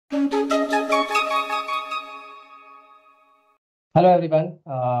Hello, everyone.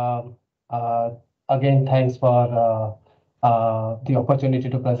 Again, thanks for the opportunity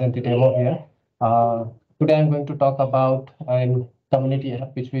to present the demo here. Today, I'm going to talk about a community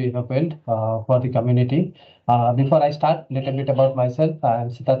app which we have built for the community. Before I start, a little bit about myself. I'm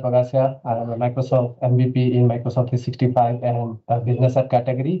Siddharth Vagasya. I'm a Microsoft MVP in Microsoft 365 and business app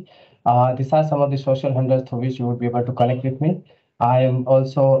category. These are some of the social handles through which you would be able to connect with me. I am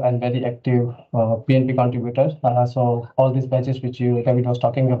also a very active PNP contributor. So all these badges which David was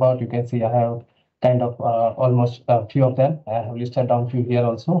talking about, you can see I have kind of almost a few of them. I have listed down few here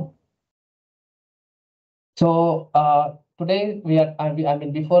also. So today I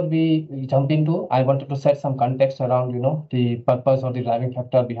mean, before we jump into, I wanted to set some context around, the purpose or the driving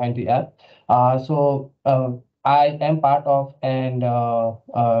factor behind the app. I am part of an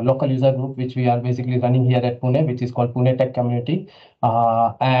local user group, which we are basically running here at Pune, which is called Pune Tech Community.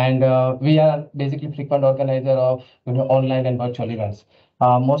 And we are basically frequent organizer of, online and virtual events.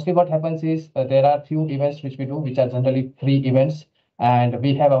 Mostly what happens is there are few events which we do, which are generally free events. And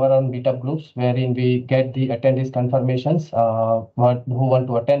we have our own meetup groups wherein we get the attendees confirmations who want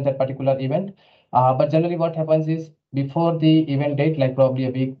to attend that particular event. But generally what happens is before the event date, like probably a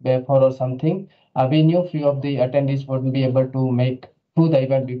week before or something, we knew few of the attendees wouldn't be able to make to the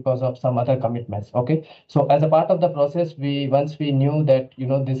event because of some other commitments. Okay, so as a part of the process, once we knew that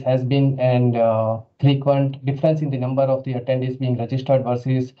this has been an frequent difference in the number of the attendees being registered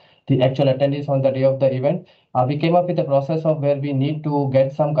versus the actual attendees on the day of the event, we came up with a process of where we need to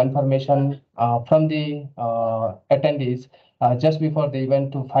get some confirmation from the attendees just before the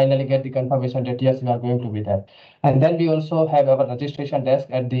event to finally get the confirmation that yes, we are going to be there. And then we also have our registration desk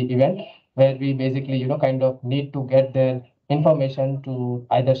at the event where we basically, kind of need to get their information to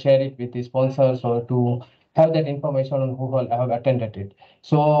either share it with the sponsors or to have that information on who all have attended it.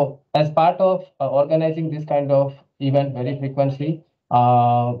 So as part of organizing this kind of event very frequently,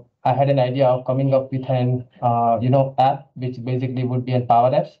 I had an idea of coming up with an app which basically would be an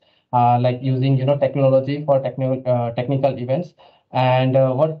power apps, like using technology for technical events. And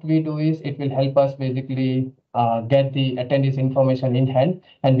what we do is it will help us basically get the attendees information in hand,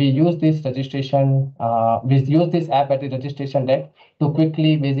 and we use this app at the registration desk to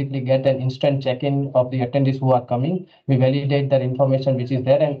quickly basically get an instant check-in of the attendees who are coming. We validate their information which is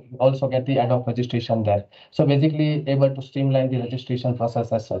there and also get the ad hoc registration there. So basically able to streamline the registration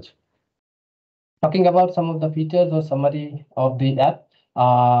process as such. Talking about some of the features or summary of the app,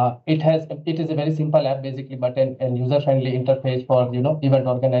 it is a very simple app basically, but an user-friendly interface for event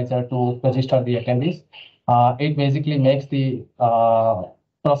organizer to register the attendees. It basically makes the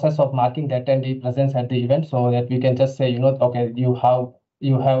process of marking the attendee presence at the event so that we can just say okay, you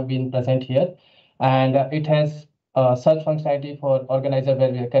have been present here, and it has search functionality for organizer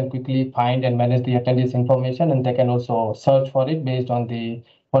where we can quickly find and manage the attendees information, and they can also search for it based on the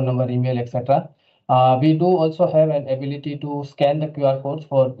phone number, email, etc. We do also have an ability to scan the QR codes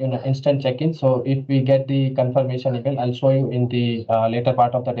for instant check-in. So if we get the confirmation email, I'll show you in the later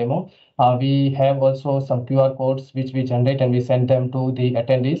part of the demo. We have also some QR codes which we generate and we send them to the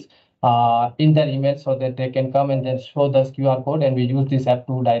attendees in their email so that they can come and then show this QR code, and we use this app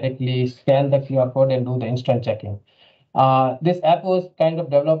to directly scan the QR code and do the instant check-in. This app was kind of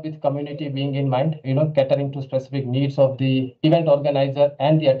developed with community being in mind, catering to specific needs of the event organizer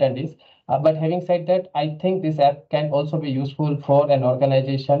and the attendees. But having said that, I think this app can also be useful for an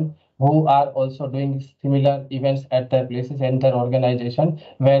organization who are also doing similar events at their places and their organization,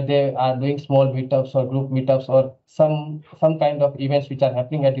 where they are doing small meetups or group meetups or some kind of events which are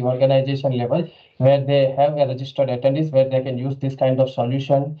happening at the organization level, where they have a registered attendees, where they can use this kind of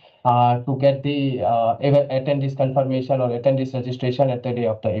solution to get the attendees confirmation or attendees registration at the day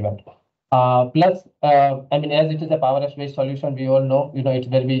of the event. Plus, I mean, as it is a power apps based solution, we all know, it's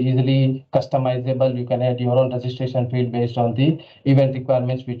very easily customizable. You can add your own registration field based on the event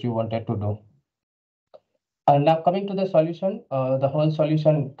requirements which you wanted to do. Now coming to the solution, the whole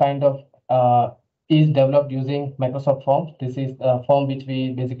solution kind of is developed using Microsoft Forms. This is a form which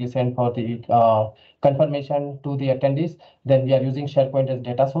we basically send for the confirmation to the attendees. Then we are using SharePoint as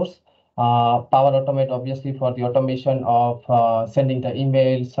data source. Power Automate, obviously, for the automation of sending the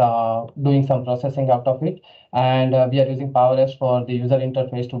emails, doing some processing out of it. And we are using Power Apps for the user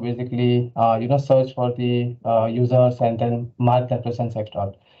interface to basically, search for the users and then mark their presence,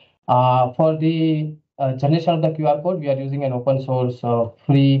 etc. For the generation of the QR code, we are using an open source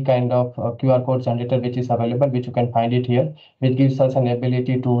free kind of QR code generator, which is available, which you can find it here, which gives us an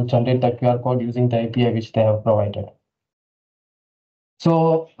ability to generate the QR code using the API which they have provided.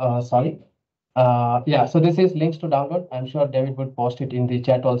 So, sorry. Yeah, so this is links to download. I'm sure David would post it in the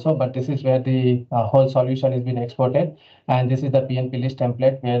chat also, but this is where the whole solution is being exported. And this is the PNP list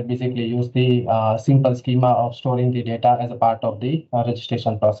template where basically use the simple schema of storing the data as a part of the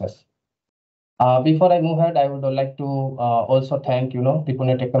registration process. Before I move ahead, I would like to also thank, the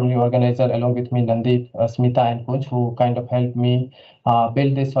Pune Tech Community organizer along with me, Nandip, Smita, and Kunj, who kind of helped me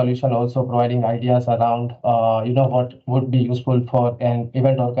build this solution, also providing ideas around, what would be useful for an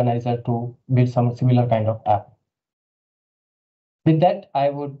event organizer to build some similar kind of app. With that, I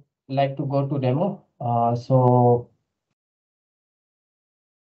would like to go to demo.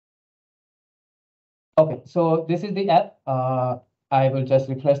 Okay, so this is the app. I will just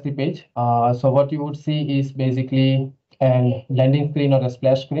refresh the page. So what you would see is basically a landing screen or a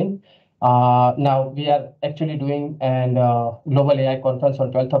splash screen. Now we are actually doing an global AI conference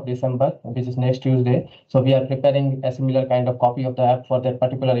on 12th of December, which is next Tuesday. So we are preparing a similar kind of copy of the app for that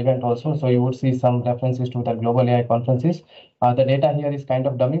particular event also. So you would see some references to the global AI conferences. The data here is kind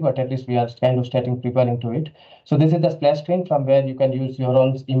of dummy, but at least we are kind of starting preparing to it. So this is the splash screen from where you can use your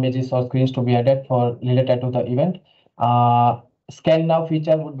own images or screens to be added for related to the event. Scan now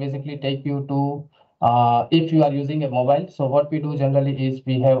feature would basically take you to if you are using a mobile. So what we do generally is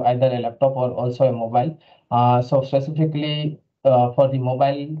we have either a laptop or also a mobile. So specifically for the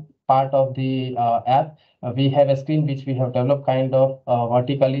mobile part of the app, we have a screen which we have developed kind of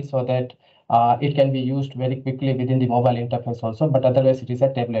vertically so that it can be used very quickly within the mobile interface also, but otherwise it is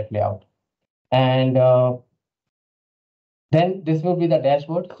a tablet layout. And then this will be the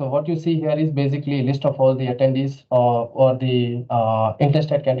dashboard. So what you see here is basically a list of all the attendees or the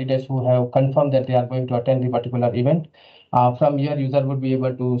interested candidates who have confirmed that they are going to attend the particular event. From here, user would be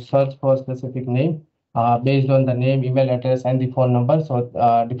able to search for specific name based on the name, email address, and the phone number. So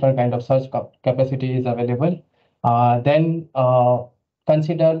different kind of search capacity is available. Then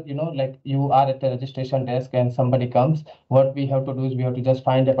consider, like you are at the registration desk and somebody comes. What we have to do is we have to just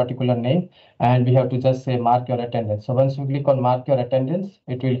find a particular name and we have to just say mark your attendance. So once you click on mark your attendance,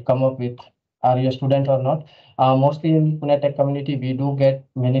 it will come up with are you a student or not. Mostly in Pune Tech community, we do get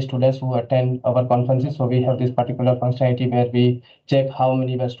many students who attend our conferences. So we have this particular functionality where we check how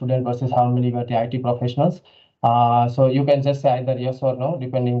many were students versus how many were the IT professionals. So you can just say either yes or no,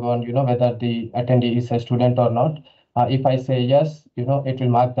 depending on whether the attendee is a student or not. If I say yes, it will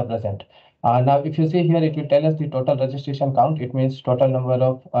mark the present. Now, if you see here, it will tell us the total registration count. It means total number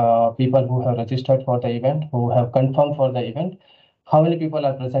of people who have registered for the event, who have confirmed for the event, how many people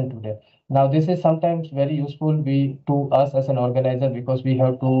are present today. Now, this is sometimes very useful to us as an organizer because we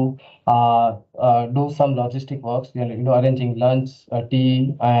have to do some logistic works, arranging lunch,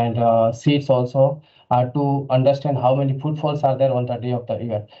 tea, and seats also to understand how many footfalls are there on the day of the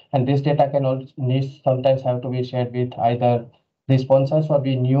event. And this data can also needs sometimes have to be shared with either the sponsors or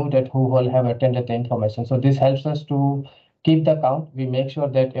we knew that who all have attended the information. So this helps us to keep the count. We make sure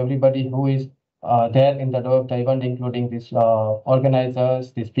that everybody who is there in the day of the event, including these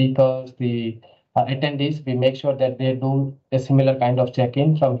organizers, the speakers, the attendees, we make sure that they do a similar kind of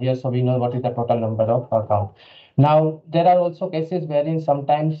check-in from here so we know what is the total number of count. Now, there are also cases wherein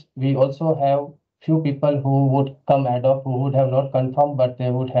sometimes we also have few people who would come ad hoc, who would have not confirmed, but they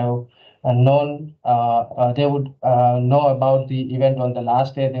would have they would know about the event on the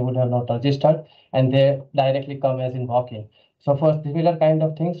last day, they would have not registered, and they directly come as in walk-in. So for similar kind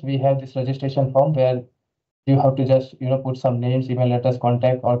of things, we have this registration form where you have to just put some names, email address,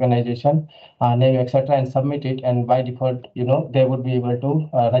 contact, organization, name, etc., and submit it. And by default, they would be able to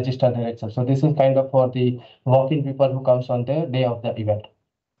register there itself. So this is kind of for the walk-in people who comes on the day of the event.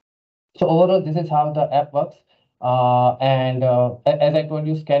 So overall, this is how the app works. As I told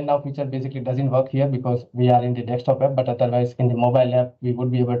you, scan now feature basically doesn't work here because we are in the desktop app, but otherwise in the mobile app, we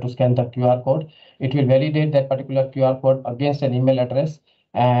would be able to scan the QR code. It will validate that particular QR code against an email address.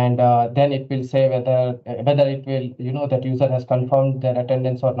 And then it will say whether it will, that user has confirmed their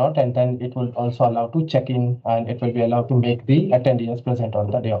attendance or not. And then it will also allow to check in and it will be allowed to make the attendee present on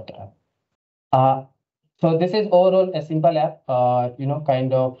the day of the app. So this is overall a simple app,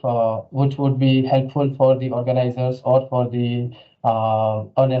 kind of which would be helpful for the organizers or for the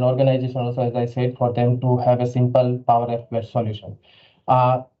on an organization also, as I said, for them to have a simple Power App-based solution.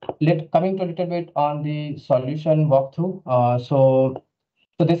 Coming to a little bit on the solution walkthrough. So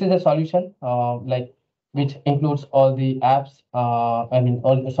this is a solution which includes all the apps.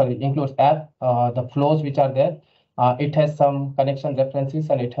 Includes app, the flows which are there. It has some connection references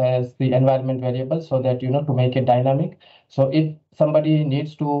and it has the environment variable so that, to make it dynamic. So if somebody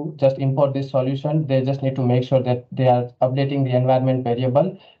needs to just import this solution, they just need to make sure that they are updating the environment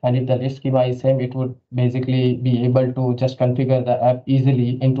variable. And if the list schema is same, it would basically be able to just configure the app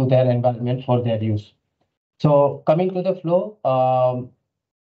easily into their environment for their use. So coming to the flow,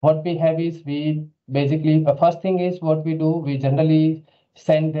 what we have is we basically, the first thing is what we do, we generally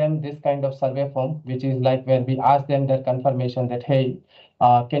send them this kind of survey form, which is like where we ask them their confirmation that, hey,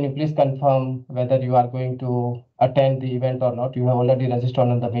 can you please confirm whether you are going to attend the event or not? You have already registered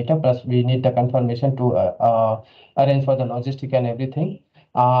on the meetup, plus we need the confirmation to arrange for the logistic and everything.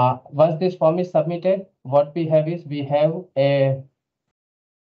 Once this form is submitted, what we have is we have an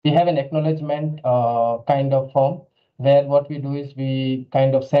acknowledgement kind of form where what we do is we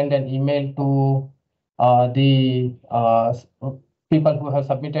kind of send an email to the people who have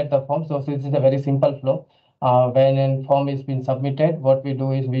submitted the form. So this is a very simple flow. When a form is been submitted, what we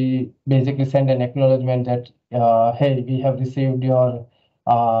do is we basically send an acknowledgement that, hey, we have received your,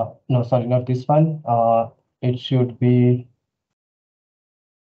 no, sorry, not this one. It should be,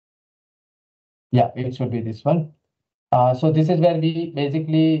 yeah, it should be this one. So this is where we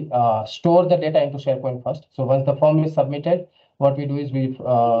basically store the data into SharePoint first. So once the form is submitted, what we do is we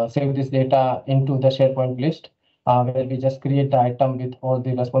save this data into the SharePoint list, where we just create the item with all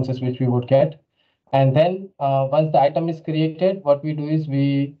the responses which we would get. And then once the item is created, what we do is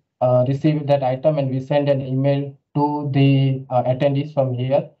we receive that item and we send an email to the attendees from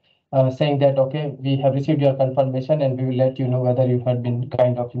here, saying that, okay, we have received your confirmation and we will let you know whether you have been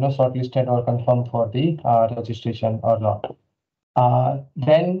kind of, shortlisted or confirmed for the registration or not.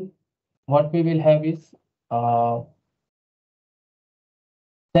 Then what we will have is,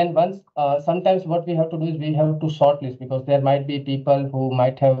 then once, sometimes what we have to do is we have to shortlist, because there might be people who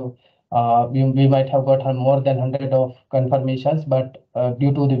might have, we might have got more than 100 of confirmations, but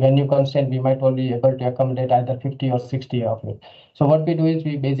due to the venue constraint, we might only be able to accommodate either 50 or 60 of it. So what we do is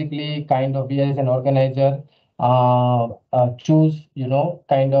we basically kind of, we as an organizer, choose,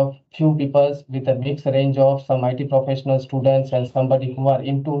 kind of few people with a mixed range of some IT professional students and somebody who are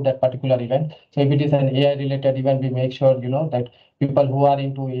into that particular event. So if it is an AI related event, we make sure, that people who are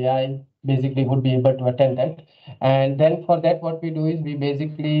into AI basically would be able to attend that. And then for that, what we do is we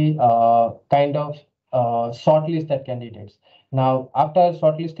basically kind of shortlist the candidates. Now, after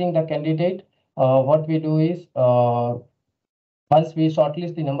shortlisting the candidate, what we do is once we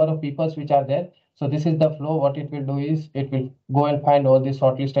shortlist the number of people which are there, so this is the flow. What it will do is it will go and find all the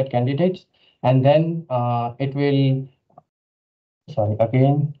shortlisted candidates, and then it will, sorry,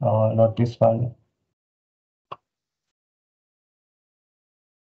 again, not this one.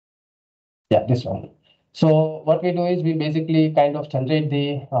 Yeah, this one. So what we do is we basically kind of generate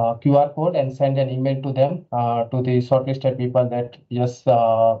the QR code and send an email to them, to the shortlisted people, that yes,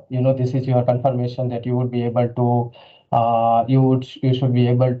 this is your confirmation that you would be able to, you should be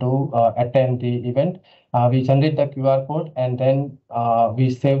able to attend the event. We generate the QR code and then we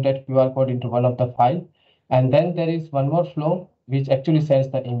save that QR code into one of the file. And then there is one more flow which actually sends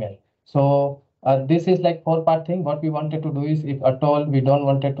the email. So this is like 4-part thing. What we wanted to do is, if at all we don't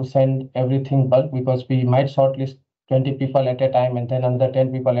wanted to send everything bulk, because we might shortlist 20 people at a time and then another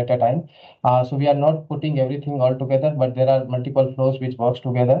 10 people at a time. So we are not putting everything all together, but there are multiple flows which works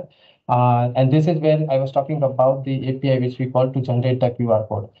together. And this is where I was talking about the API which we call to generate the QR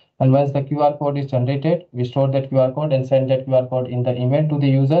code. And once the QR code is generated, we store that QR code and send that QR code in the email to the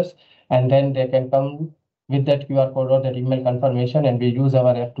users, and then they can come with that QR code or that email confirmation, and we use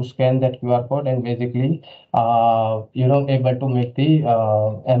our app to scan that QR code and basically, able to make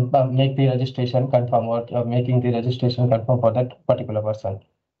the registration confirm, or making the registration confirm for that particular person.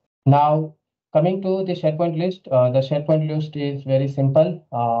 Now, coming to the SharePoint list, the SharePoint list is very simple.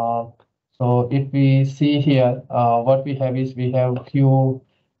 So if we see here, what we have is we have few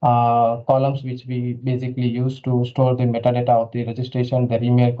columns which we basically use to store the metadata of the registration, their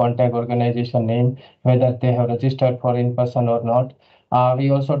email, contact, organization name, whether they have registered for in person or not. We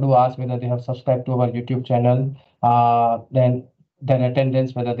also do ask whether they have subscribed to our YouTube channel, then their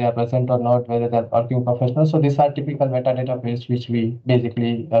attendance, whether they are present or not, whether they are working professionals. So these are typical metadata fields which we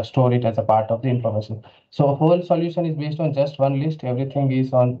basically store it as a part of the information. So whole solution is based on just one list. Everything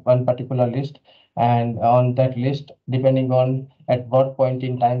is on one particular list. And on that list, depending on at what point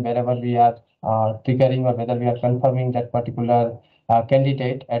in time, wherever we are triggering or whether we are confirming that particular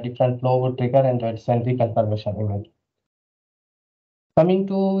candidate, a different flow would trigger and will send the confirmation email. Coming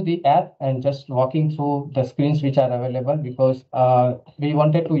to the app and just walking through the screens which are available, because we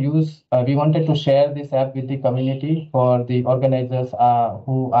wanted to share this app with the community for the organizers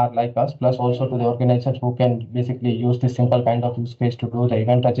who are like us, plus also to the organizers who can basically use this simple kind of use case to do the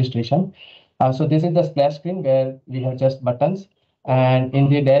event registration. So this is the splash screen where we have just buttons, and in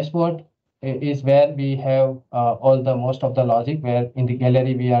the dashboard is where we have all the most of the logic, where in the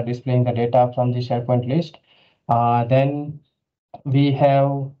gallery we are displaying the data from the SharePoint list. Then we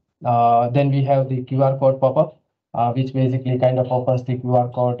have the QR code pop-up, which basically kind of opens the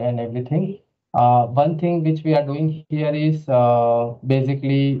QR code and everything. One thing which we are doing here is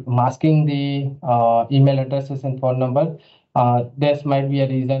basically masking the email addresses and phone number. This might be a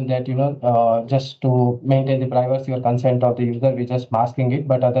reason that, just to maintain the privacy or consent of the user, we're just masking it,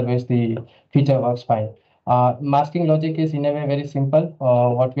 but otherwise the feature works fine. Masking logic is in a way very simple.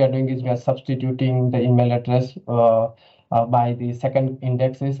 What we are doing is we are substituting the email address by the second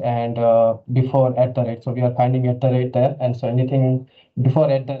indexes and before at the rate. So we are finding at the rate there, and so anything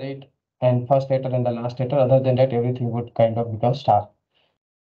before at the rate and first letter and the last letter, other than that, everything would kind of become star.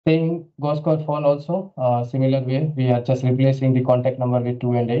 Same goes for phone also. Similar way, we are just replacing the contact number with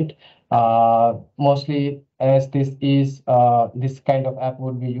 2 and 8. Mostly as this kind of app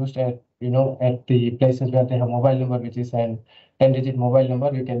would be used at at the places where they have mobile number, which is an 10-digit mobile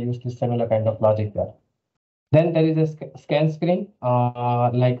number. You can use this similar kind of logic there. Then there is a scan screen.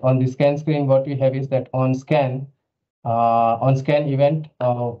 Like on the scan screen, what we have is that on scan event,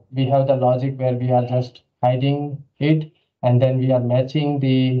 we have the logic where we are just hiding it, and then we are matching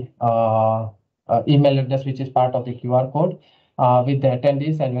the email address, which is part of the QR code, with the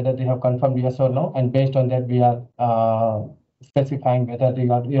attendees and whether they have confirmed yes or no. And based on that, we are specifying whether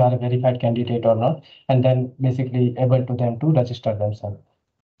you are a verified candidate or not, and then basically able to them to register themselves.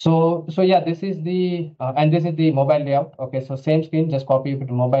 So yeah, this is the mobile layout. Okay, so same screen, just copy it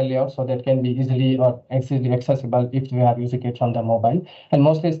to mobile layout so that can be easily accessible if we are using it from the mobile. And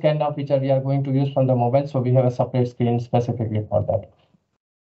mostly scan now feature we are going to use from the mobile, so we have a separate screen specifically for that.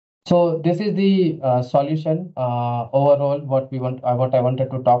 So this is the solution overall. What I wanted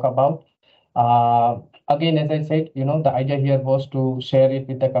to talk about. Again, as I said, the idea here was to share it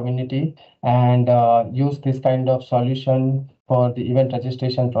with the community and use this kind of solution for the event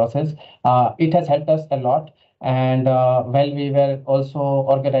registration process. It has helped us a lot. And while we were also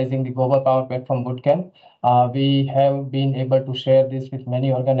organizing the Global Power Platform Bootcamp, we have been able to share this with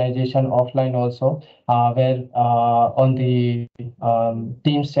many organizations offline also, where on the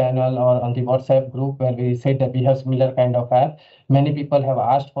Teams channel or on the WhatsApp group, where we said that we have similar kind of app. Many people have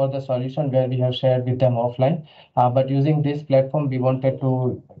asked for the solution where we have shared with them offline. But using this platform, we wanted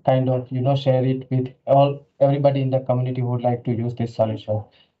to kind of share it with everybody in the community who would like to use this solution.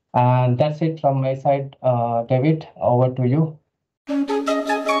 And that's it from my side. David, over to you.